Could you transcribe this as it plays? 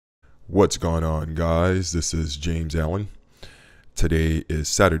What's going on, guys? This is James Allen. Today is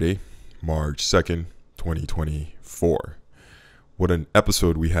Saturday, March 2nd, 2024. What an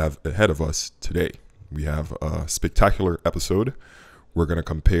episode we have ahead of us today. We have a spectacular episode. We're going to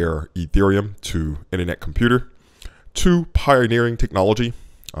compare Ethereum to Internet Computer, two pioneering technology.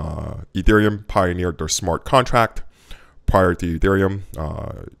 Ethereum pioneered their smart contract. Prior to Ethereum,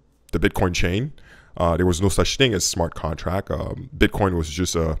 the Bitcoin chain, there was no such thing as smart contract. Bitcoin was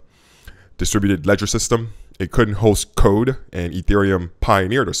just a distributed ledger system. It couldn't host code, and Ethereum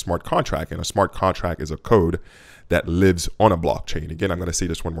pioneered a smart contract, and a smart contract is a code that lives on a blockchain. Again, I'm going to say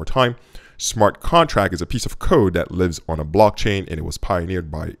this one more time. Smart contract is a piece of code that lives on a blockchain, and it was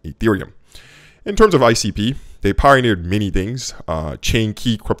pioneered by Ethereum. In terms of ICP, they pioneered many things. Chain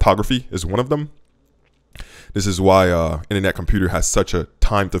key cryptography is one of them. This is why Internet Computer has such a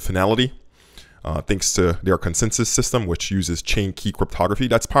time to finality. Thanks to their consensus system, which uses chain key cryptography.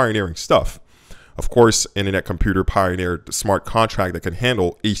 That's pioneering stuff. Of course, Internet Computer pioneered the smart contract that can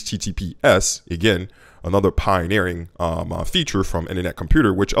handle HTTPS. Again, another pioneering feature from Internet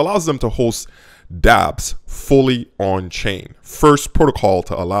Computer, which allows them to host dApps fully on chain. First protocol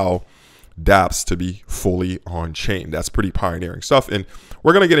to allow dApps to be fully on chain. That's pretty pioneering stuff. And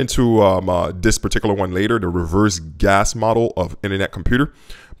we're going to get into this particular one later, the reverse gas model of Internet Computer.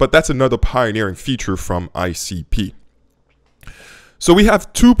 But that's another pioneering feature from ICP. So we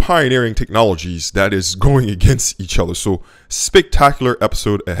have two pioneering technologies that is going against each other. So spectacular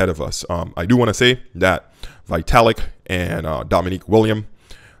episode ahead of us. I do want to say that Vitalik and Dominique William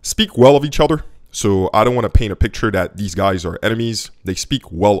speak well of each other. So I don't want to paint a picture that these guys are enemies. They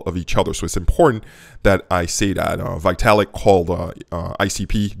speak well of each other. So it's important that I say that. Vitalik called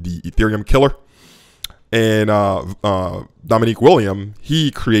ICP the Ethereum killer. And Dominique William,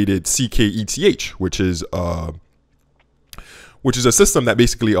 he created CKETH, which is a system that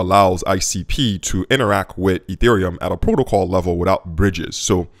basically allows ICP to interact with Ethereum at a protocol level without bridges.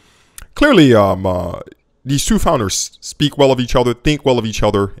 So clearly, these two founders speak well of each other, think well of each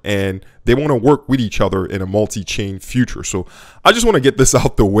other, and they want to work with each other in a multi-chain future. So I just want to get this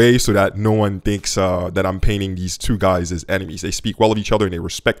out the way so that no one thinks that I'm painting these two guys as enemies. They speak well of each other and they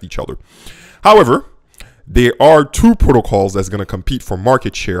respect each other. However, there are two protocols that's going to compete for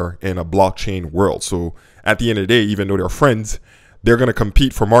market share in a blockchain world. So at the end of the day, even though they're friends, they're going to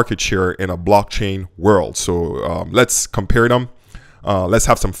compete for market share in a blockchain world. So let's compare them. Let's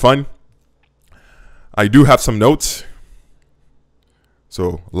have some fun. I do have some notes.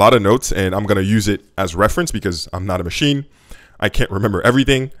 So a lot of notes, and I'm going to use it as reference because I'm not a machine. I can't remember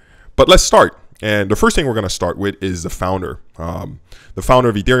everything. But let's start. And the first thing we're going to start with is the founder. The founder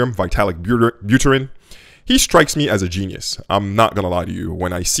of Ethereum, Vitalik Buterin. He strikes me as a genius. I'm not going to lie to you.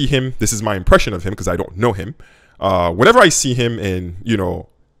 When I see him, this is my impression of him because I don't know him. Whenever I see him and,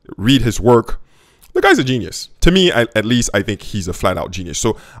 read his work, the guy's a genius. To me, at least, I think he's a flat out genius.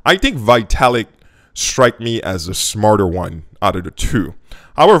 So I think Vitalik strike me as the smarter one out of the two.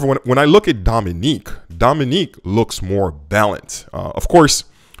 However, when I look at Dominique looks more balanced. Of course,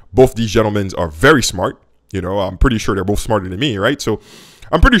 both these gentlemen are very smart. I'm pretty sure they're both smarter than me, right? So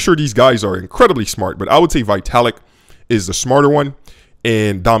I'm pretty sure these guys are incredibly smart, but I would say Vitalik is the smarter one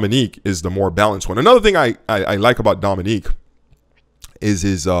and Dominique is the more balanced one. Another thing I like about Dominique is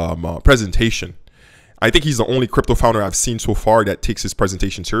his presentation. I think he's the only crypto founder I've seen so far that takes his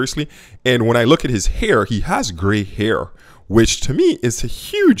presentation seriously. And when I look at his hair, he has gray hair, which to me is a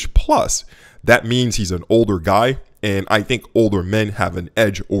huge plus. That means he's an older guy. And I think older men have an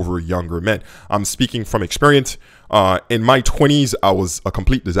edge over younger men. I'm speaking from experience. In my 20s, I was a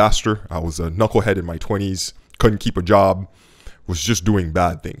complete disaster. I was a knucklehead in my 20s, couldn't keep a job, was just doing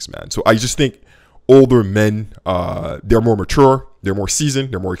bad things, man. So I just think older men, they're more mature, they're more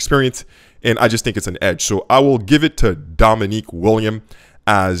seasoned, they're more experienced. And I just think it's an edge. So I will give it to Dominique William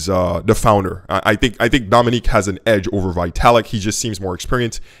as the founder. I think Dominique has an edge over Vitalik. He just seems more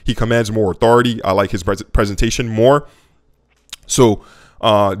experienced. He commands more authority. I like his presentation more. So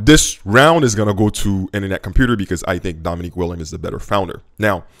this round is going to go to Internet Computer because I think Dominique William is the better founder.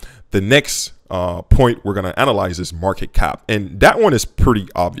 Now, the next point we're going to analyze is market cap. And that one is pretty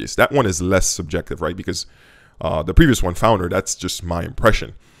obvious. That one is less subjective, right? Because the previous one, founder, that's just my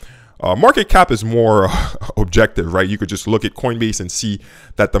impression. Market cap is more objective, right? You could just look at Coinbase and see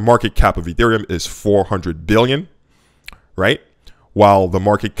that the market cap of Ethereum is 400 billion, right? While the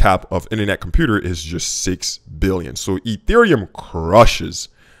market cap of Internet Computer is just 6 billion. So Ethereum crushes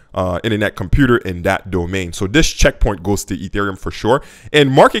Internet Computer in that domain. So this checkpoint goes to Ethereum for sure. And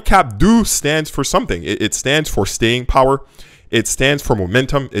market cap stands for something. It stands for staying power. It stands for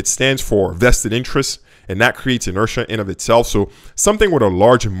momentum. It stands for vested interest. and that creates inertia in of itself. So something with a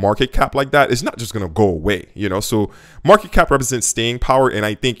large market cap like that is not just going to go away, you know. So market cap represents staying power, and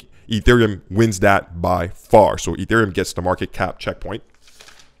I think Ethereum wins that by far. So Ethereum gets the market cap checkpoint.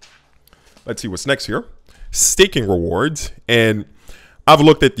 Let's see what's next here. Staking rewards. And I've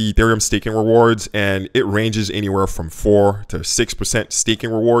looked at the Ethereum staking rewards, and it ranges anywhere from 4 to 6% staking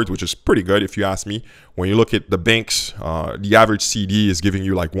rewards, which is pretty good if you ask me. When you look at the banks, the average CD is giving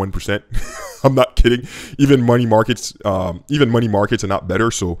you like 1%. I'm not kidding. Even money markets are not better.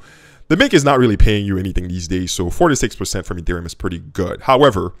 So the bank is not really paying you anything these days. So 4 to 6% from Ethereum is pretty good.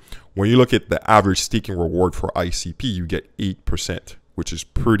 However, when you look at the average staking reward for ICP, you get 8%. Which is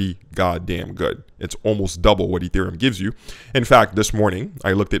pretty goddamn good. It's almost double what Ethereum gives you. In fact, this morning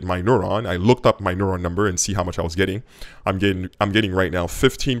I looked at my Neuron. I looked up my Neuron number and see how much I was getting. I'm getting right now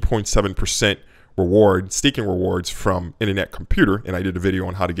 15.7% reward, staking rewards from Internet Computer, and I did a video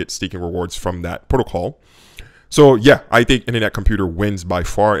on how to get staking rewards from that protocol. So yeah, I think Internet Computer wins by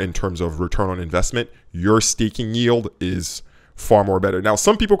far in terms of return on investment. Your staking yield is far more better. Now,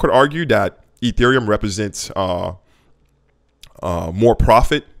 some people could argue that Ethereum represents more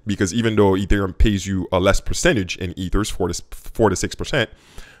profit, because even though Ethereum pays you a less percentage in Ethers, 4 to 6%,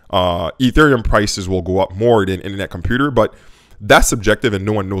 Ethereum prices will go up more than Internet Computer, but that's subjective and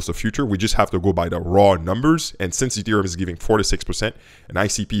no one knows the future. We just have to go by the raw numbers. And since Ethereum is giving 4 to 6% and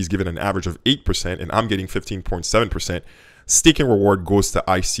ICP is giving an average of 8% and I'm getting 15.7%, staking reward goes to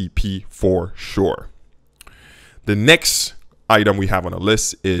ICP for sure. The next item we have on the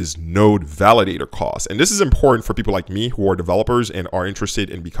list is node validator costs. And this is important for people like me who are developers and are interested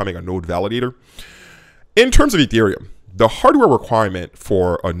in becoming a node validator. In terms of Ethereum, the hardware requirement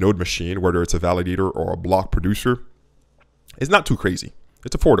for a node machine, whether it's a validator or a block producer, is not too crazy.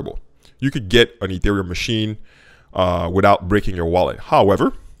 It's affordable. You could get an Ethereum machine without breaking your wallet.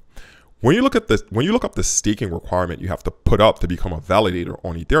 However, when you look up the staking requirement you have to put up to become a validator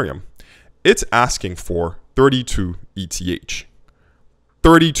on Ethereum, it's asking for 32 ETH.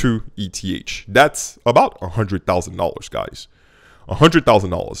 32 ETH. That's about $100,000, guys.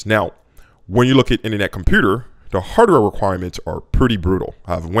 $100,000. Now, when you look at Internet Computer, the hardware requirements are pretty brutal.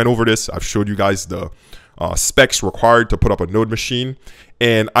 I've went over this. I've showed you guys the specs required to put up a node machine,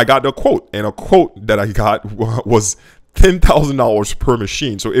 and I got the quote. And a quote that I got was $10,000 per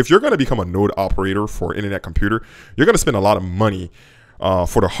machine. So if you're going to become a node operator for Internet Computer, you're going to spend a lot of money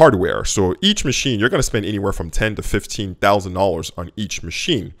for the hardware. So each machine, you're going to spend anywhere from $10,000 to $15,000 on each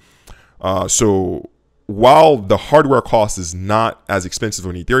machine. So while the hardware cost is not as expensive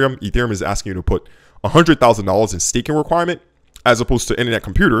on Ethereum, Ethereum is asking you to put $100,000 in staking requirement, as opposed to Internet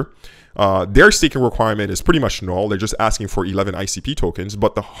Computer. Their staking requirement is pretty much null. They're just asking for 11 ICP tokens,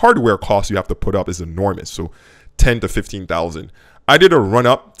 but the hardware cost you have to put up is enormous. So 10 to 15,000. I did a run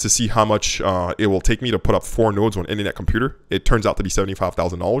up to see how much it will take me to put up 4 nodes on Internet Computer. It turns out to be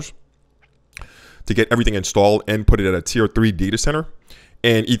 $75,000 to get everything installed and put it at a tier 3 data center.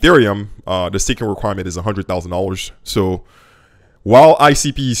 And Ethereum, the staking requirement is $100,000. So while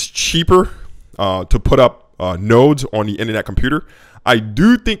ICP is cheaper to put up nodes on the Internet Computer, I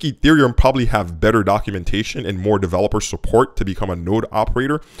do think Ethereum probably have better documentation and more developer support to become a node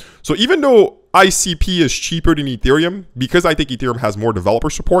operator. So even though ICP is cheaper than Ethereum, because I think Ethereum has more developer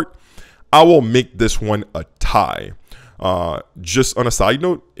support, I will make this one a tie. Just on a side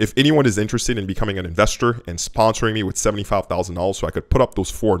note, if anyone is interested in becoming an investor and sponsoring me with $75,000 so I could put up those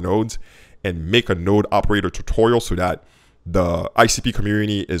 4 nodes and make a node operator tutorial so that the ICP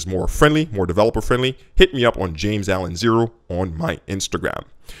community is more friendly, more developer friendly, hit me up on JamesAllen0 on my Instagram.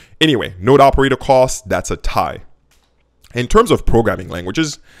 Anyway, node operator costs, that's a tie. In terms of programming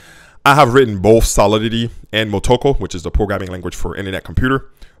languages, I have written both Solidity and Motoko, which is the programming language for Internet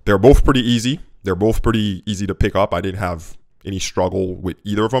Computer. They're both pretty easy. They're both pretty easy to pick up. I didn't have any struggle with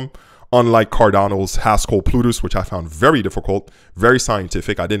either of them. Unlike Cardano's Haskell Plutus, which I found very difficult, very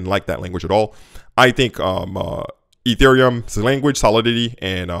scientific. I didn't like that language at all. I think Ethereum's language, Solidity,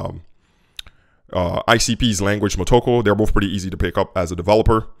 and ICP's language, Motoko, they're both pretty easy to pick up as a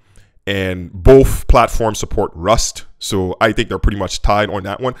developer. And both platforms support Rust. So I think they're pretty much tied on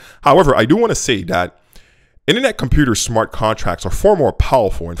that one. However, I do want to say that Internet Computer smart contracts are far more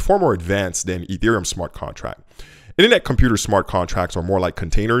powerful and far more advanced than Ethereum smart contract. Internet Computer smart contracts are more like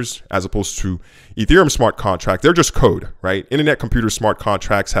containers as opposed to Ethereum smart contract. They're just code, right? Internet Computer smart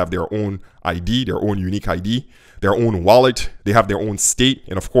contracts have their own ID, their own unique ID, their own wallet. They have their own state.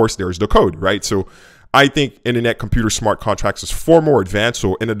 And of course, there's the code, right? So I think Internet Computer smart contracts is far more advanced.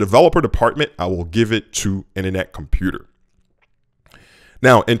 So in the developer department, I will give it to Internet Computer.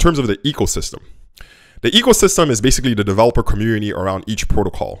 Now, in terms of the ecosystem is basically the developer community around each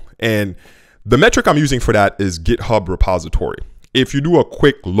protocol. And The metric I'm using for that is GitHub repository. If you do a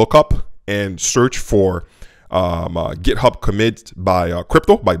quick lookup and search for GitHub commit by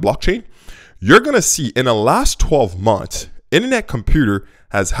crypto, by blockchain, you're going to see in the last 12 months, Internet Computer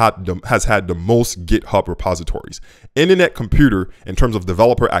has had the most GitHub repositories. Internet Computer, in terms of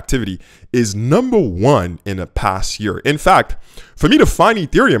developer activity, is #1 in the past year. In fact, for me to find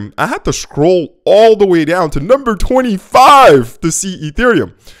Ethereum, I had to scroll all the way down to number 25 to see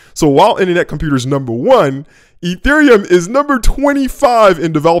Ethereum. So while Internet Computer is #1, Ethereum is number 25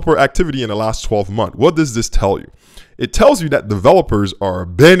 in developer activity in the last 12 months. What does this tell you? It tells you that developers are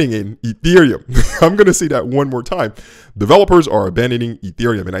abandoning Ethereum. I'm going to say that one more time. Developers are abandoning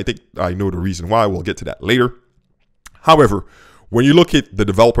Ethereum, and I think I know the reason why. We'll get to that later. However, when you look at the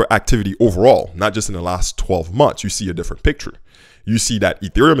developer activity overall, not just in the last 12 months, you see a different picture. You see that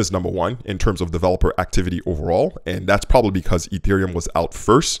Ethereum is #1 in terms of developer activity overall, and that's probably because Ethereum was out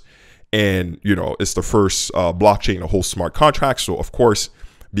first. And, you know, it's the first blockchain to hold smart contracts. So, of course,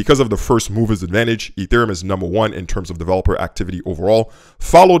 because of the first mover's advantage, Ethereum is #1 in terms of developer activity overall,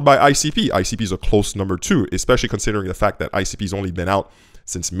 followed by ICP. ICP is a close #2, especially considering the fact that ICP has only been out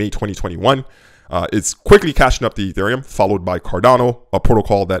since May 2021. It's quickly catching up to Ethereum, followed by Cardano, a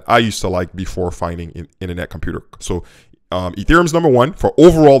protocol that I used to like before finding Internet Computer. So Ethereum's #1 for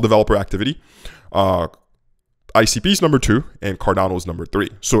overall developer activity. ICP is #2 and Cardano is #3.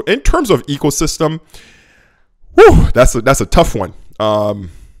 So in terms of ecosystem, that's a tough one.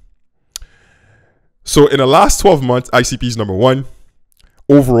 So in the last 12 months, ICP is #1.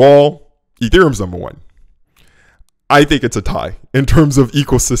 Overall, Ethereum's #1. I think it's a tie in terms of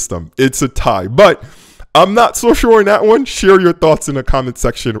ecosystem. It's a tie, but I'm not so sure in that one. Share your thoughts in the comment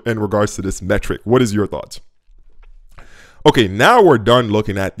section in regards to this metric. What is your thoughts? Okay, now we're done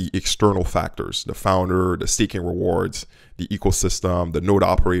looking at the external factors, the founder, the staking rewards, the ecosystem, the node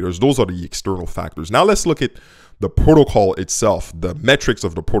operators. Those are the external factors. Now let's look at the protocol itself, the metrics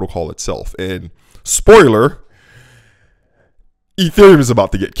of the protocol itself. And spoiler, Ethereum is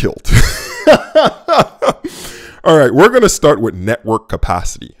about to get killed. All right, we're going to start with network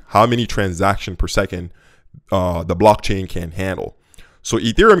capacity, how many transactions per second the blockchain can handle. So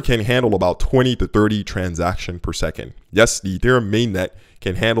Ethereum can handle about 20 to 30 transactions per second. Yes, the Ethereum mainnet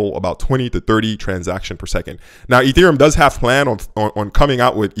can handle about 20 to 30 transactions per second. Now, Ethereum does have plan on coming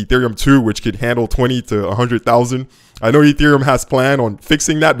out with Ethereum 2, which could handle 20 to 100,000. I know Ethereum has plan on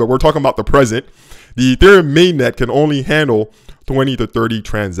fixing that, but we're talking about the present. The Ethereum mainnet can only handle 20 to 30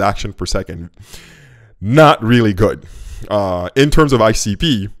 transactions per second. Not really good. In terms of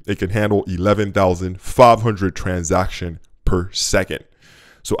ICP, it can handle 11,500 transactions per second.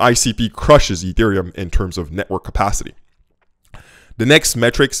 So ICP crushes Ethereum in terms of network capacity. The next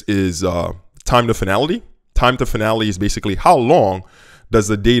metrics is time to finality. Time to finality is basically how long does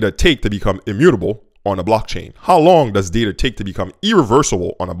the data take to become immutable on a blockchain? How long does data take to become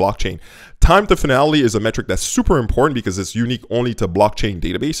irreversible on a blockchain? Time to finality is a metric that's super important because it's unique only to blockchain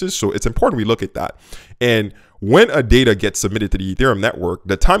databases. So it's important we look at that. And when a data gets submitted to the Ethereum network,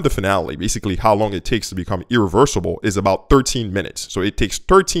 the time to finality, basically how long it takes to become irreversible, is about 13 minutes. So it takes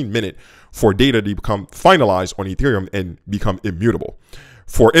 13 minutes for data to become finalized on Ethereum and become immutable.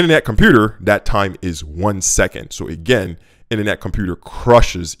 For Internet Computer, that time is 1 second. So again, Internet Computer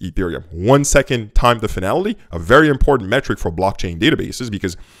crushes Ethereum. 1 second time to finality, a very important metric for blockchain databases,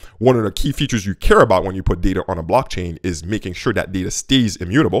 because one of the key features you care about when you put data on a blockchain is making sure that data stays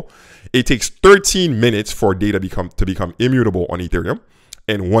immutable. It takes 13 minutes for data to become immutable on Ethereum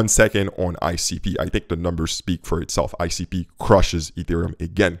and 1 second on ICP. I think the numbers speak for itself. ICP crushes Ethereum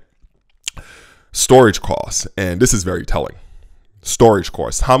again. Storage costs, and this is very telling. Storage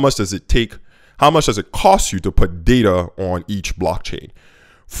costs. How much does it take? How much does it cost you to put data on each blockchain?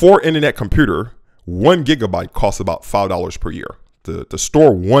 For Internet Computer, 1 gigabyte costs about $5 per year. To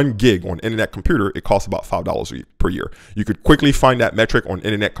store 1 gig on Internet Computer, it costs about $5 per year. You could quickly find that metric on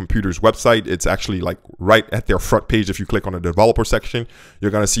Internet Computer's website. It's actually like right at their front page. If you click on the developer section,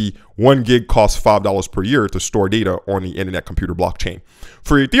 you're going to see 1 gig costs $5 per year to store data on the Internet Computer blockchain.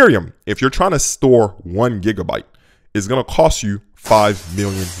 For Ethereum, if you're trying to store 1 gigabyte, it's going to cost you $5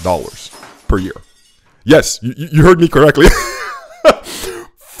 million per year. Yes, you heard me correctly.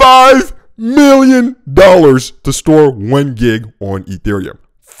 $5 million to store 1 gig on Ethereum.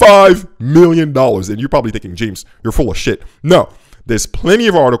 $5 million. And you're probably thinking, James, you're full of shit. No, there's plenty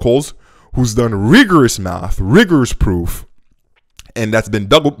of articles who's done rigorous math, rigorous proof, and that's been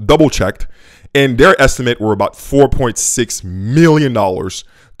double checked. And their estimate were about $4.6 million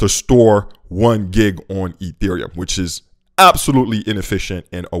to store 1 gig on Ethereum, which is absolutely inefficient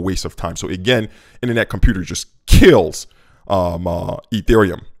and a waste of time. So again, Internet Computer just kills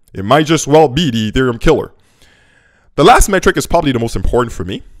Ethereum. It might just well be the Ethereum killer. The last metric is probably the most important for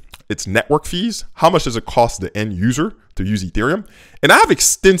me. It's network fees. How much does it cost the end user to use Ethereum? And I have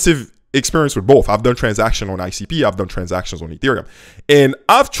extensive experience with both. I've done transactions on ICP. I've done transactions on Ethereum. And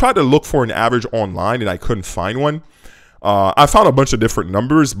I've tried to look for an average online and I couldn't find one. I found a bunch of different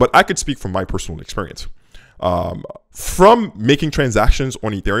numbers, but I could speak from my personal experience. From making transactions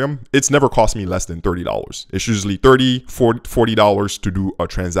on Ethereum, it's never cost me less than $30. It's usually $30, $40 to do a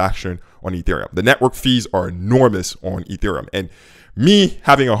transaction on Ethereum. The network fees are enormous on Ethereum. And me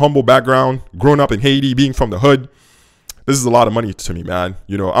having a humble background, growing up in Haiti, being from the hood, this is a lot of money to me, man.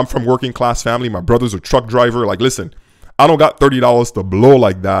 You know, I'm from working class family. My brother's a truck driver. Like, listen, I don't got $30 to blow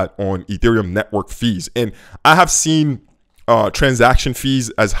like that on Ethereum network fees. And I have seen transaction fees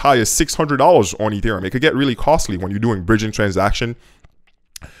as high as $600 on Ethereum. It could get really costly when you're doing bridging transaction,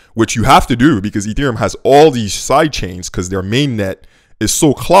 which you have to do because Ethereum has all these side chains because their main net is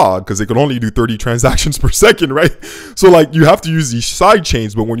so clogged because they can only do 30 transactions per second, right? So like you have to use these side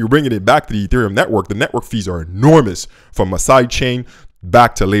chains, but when you're bringing it back to the Ethereum network, the network fees are enormous from a side chain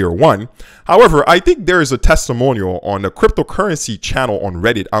back to layer one. However, I think there is a testimonial on the cryptocurrency channel on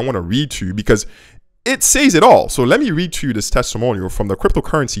Reddit I want to read to you because it says it all. So let me read to you this testimonial from the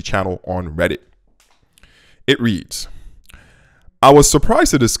cryptocurrency channel on Reddit. It reads, I was surprised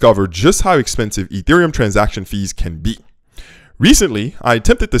to discover just how expensive Ethereum transaction fees can be. Recently, I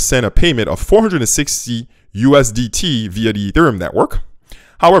attempted to send a payment of 460 USDT via the Ethereum network.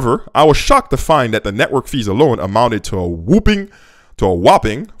 However, I was shocked to find that the network fees alone amounted to a whopping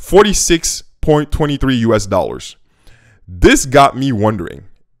 46.23 US dollars. This got me wondering,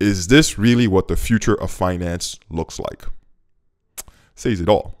 is this really what the future of finance looks like? Says it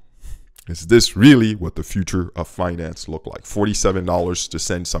all. Is this really what the future of finance look like? $47 to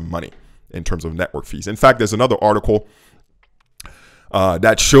send some money in terms of network fees. In fact, there's another article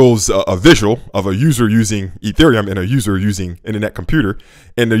that shows a visual of a user using Ethereum and a user using Internet Computer.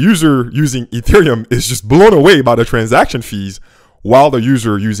 And the user using Ethereum is just blown away by the transaction fees, while the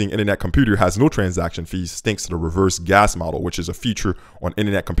user using Internet Computer has no transaction fees thanks to the reverse gas model, which is a feature on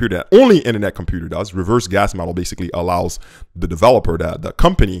Internet Computer that only Internet Computer does. Reverse gas model basically allows the developer, the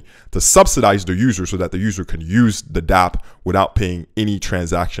company, to subsidize the user so that the user can use the dApp without paying any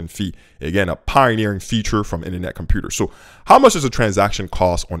transaction fee. Again, a pioneering feature from Internet Computer. So how much does a transaction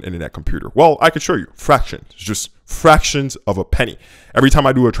cost on Internet Computer? Well, I could show you fractions, just fractions of a penny. Every time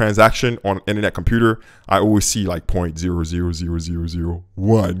I do a transaction on Internet Computer, I always see like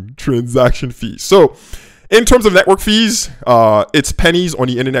 0.000001 transaction fee. So in terms of network fees, it's pennies on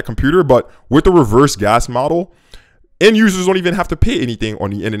the Internet Computer, but with the reverse gas model, end users don't even have to pay anything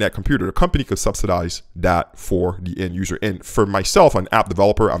on the Internet Computer. The company could subsidize that for the end user. And for myself, an app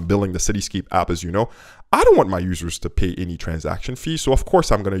developer, I'm building the Cityscape app, as you know. I don't want my users to pay any transaction fees. So of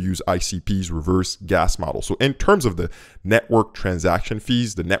course, I'm going to use ICP's reverse gas model. So in terms of the network transaction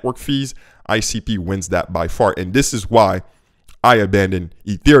fees, the network fees, ICP wins that by far. And this is why I abandoned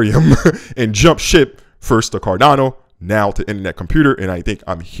Ethereum and jumped ship first to Cardano, now to Internet Computer. And I think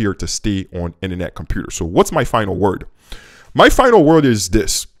I'm here to stay on Internet Computer. So what's my final word? My final word is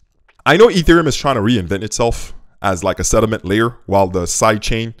this. I know Ethereum is trying to reinvent itself as like a settlement layer, while the side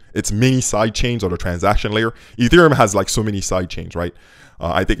chain, its many side chains are the transaction layer. Ethereum has like so many side chains, right?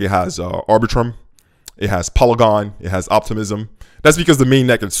 I think it has Arbitrum, it has Polygon, it has Optimism. That's because the main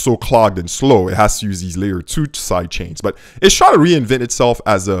net is so clogged and slow, it has to use these layer 2 side chains. But it's trying to reinvent itself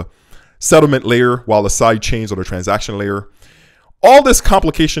as a settlement layer, while the side chains are the transaction layer. All this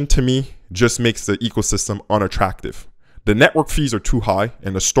complication to me just makes the ecosystem unattractive. The network fees are too high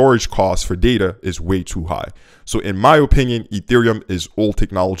and the storage cost for data is way too high. So in my opinion, Ethereum is old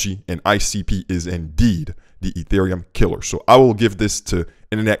technology and ICP is indeed the Ethereum killer. So I will give this to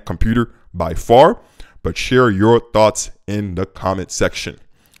Internet Computer by far, but share your thoughts in the comment section.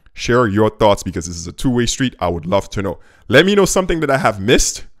 Share your thoughts because this is a two-way street. I would love to know. Let me know something that I have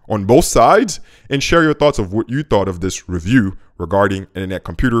missed on both sides and share your thoughts of what you thought of this review regarding Internet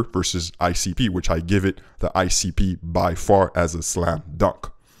Computer versus ICP, which I give it the ICP by far as a slam dunk.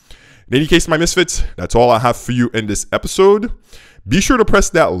 In any case, my misfits, that's all I have for you in this episode. Be sure to press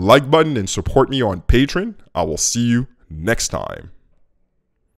that like button and support me on Patreon. I will see you next time.